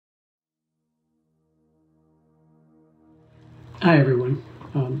Hi everyone,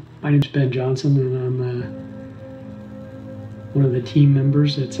 my name is Ben Johnson and I'm one of the team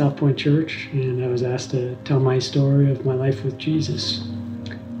members at SouthPoint Church, and I was asked to tell my story of my life with Jesus.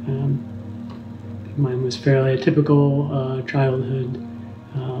 Mine was fairly a typical childhood,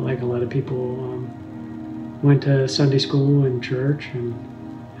 like a lot of people. Went to Sunday school and church, and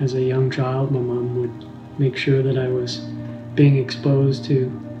as a young child my mom would make sure that I was being exposed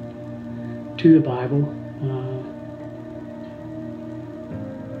to the Bible.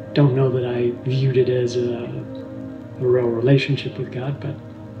 Don't know that I viewed it as a real relationship with God, but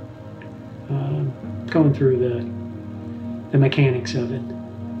going through the mechanics of it.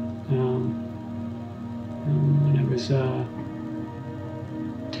 When I was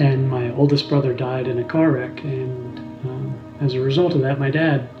 10, my oldest brother died in a car wreck, and as a result of that, my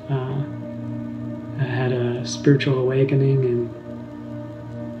dad had a spiritual awakening, and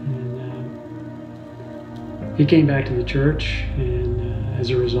he came back to the church, and as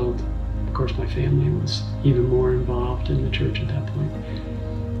a result, of course, my family was even more involved in the church at that point.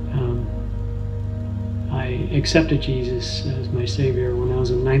 I accepted Jesus as my Savior when I was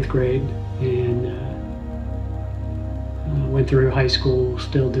in 9th grade, and went through high school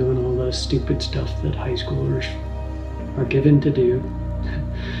still doing all the stupid stuff that high schoolers are given to do.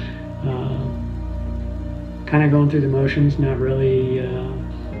 Kind of going through the motions, not really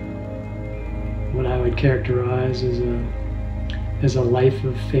what I would characterize as a life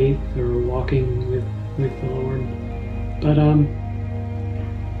of faith or walking with the Lord. But a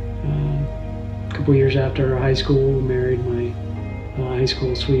couple years after high school, married my high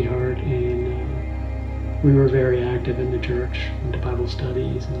school sweetheart, and we were very active in the church, went to Bible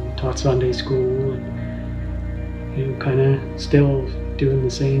studies and taught Sunday school, and kind of still doing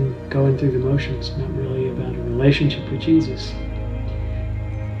the same, going through the motions, not really about a relationship with Jesus.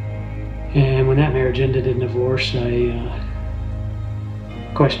 And when that marriage ended in divorce, I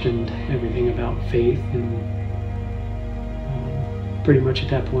questioned everything about faith, and pretty much at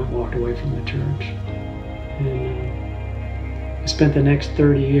that point walked away from the church. And I spent the next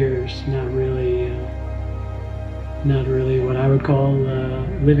 30 years not really what I would call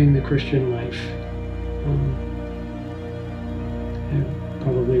living the Christian life. I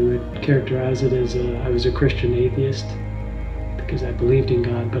probably would characterize it as I was a Christian atheist, because I believed in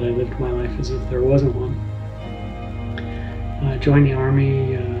God, but I lived my life as if there wasn't one. Joined the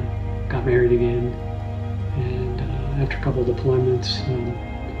Army, got married again, and after a couple of deployments,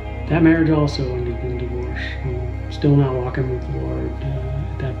 that marriage also ended in divorce. Still not walking with the Lord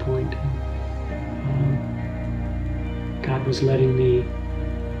at that point. God was letting me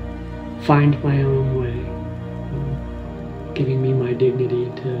find my own way, giving me my dignity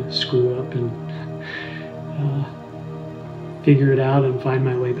to screw up and figure it out and find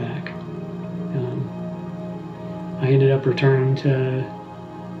my way back. I ended up returning to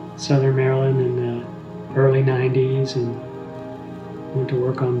Southern Maryland in the early 90s and went to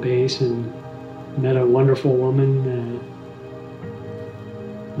work on base and met a wonderful woman,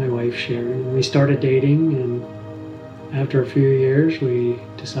 my wife Sharon, and we started dating, and after a few years we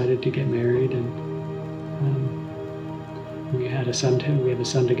decided to get married, and we have a son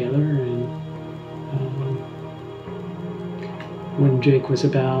together. And when Jake was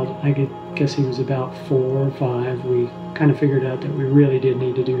about, I guess he was about 4 or 5, we kind of figured out that we really did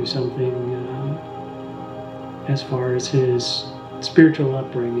need to do something as far as his spiritual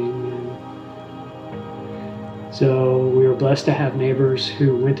upbringing. And so we were blessed to have neighbors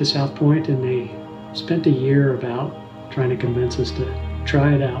who went to SouthPoint, and they spent a year about trying to convince us to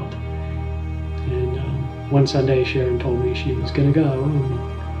try it out. And one Sunday Sharon told me she was going to go, and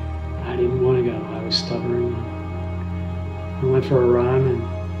I didn't want to go. I was stubborn. I went for a run, and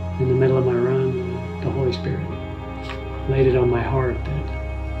in the middle of my run, the Holy Spirit laid it on my heart that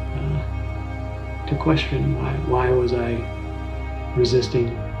to question why was I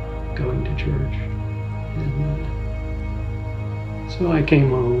resisting going to church. And so I came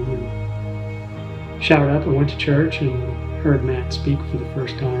home and showered up and went to church and heard Matt speak for the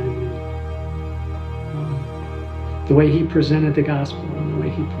first time. And the way he presented the gospel and the way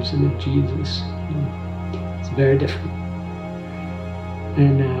he presented Jesus, it's very different.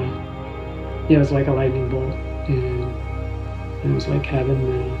 And it was like a lightning bolt, and it was like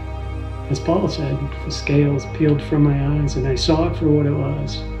having, as Paul said, the scales peeled from my eyes, and I saw it for what it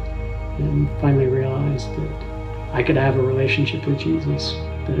was, and finally realized that I could have a relationship with Jesus,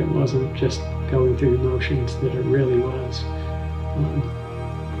 that it wasn't just going through the motions, that it really was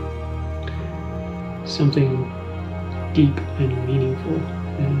something deep and meaningful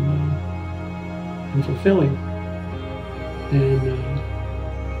and fulfilling. And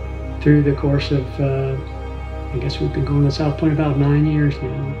through the course of I guess we've been going to SouthPoint about 9 years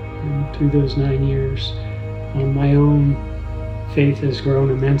now. And through those 9 years, my own faith has grown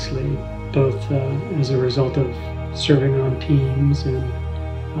immensely, both as a result of serving on teams and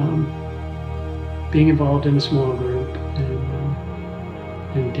being involved in a small group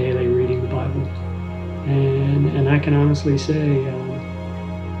and daily reading the Bible. And I can honestly say,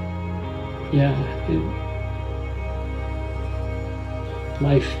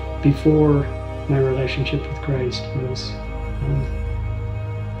 life before my relationship with Christ was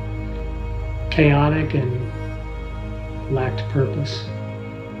chaotic and lacked purpose.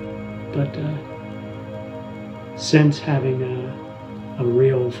 But since having a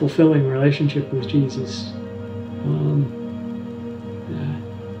real fulfilling relationship with Jesus,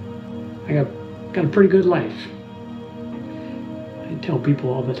 I got a pretty good life. I tell people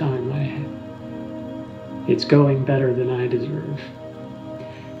all the time, it's going better than I deserve.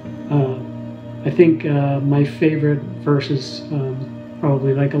 I think my favorite verses,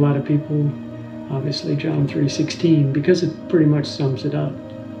 probably like a lot of people, obviously John 3:16, because it pretty much sums it up.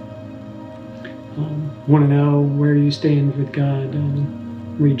 Want to know where you stand with God?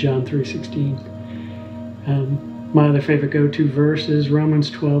 Read John 3:16. My other favorite go-to verse is Romans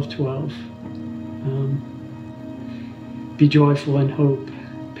 12:12. Be joyful in hope,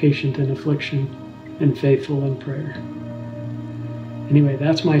 patient in affliction, and faithful in prayer. Anyway,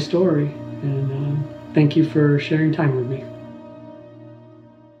 that's my story, and thank you for sharing time with me.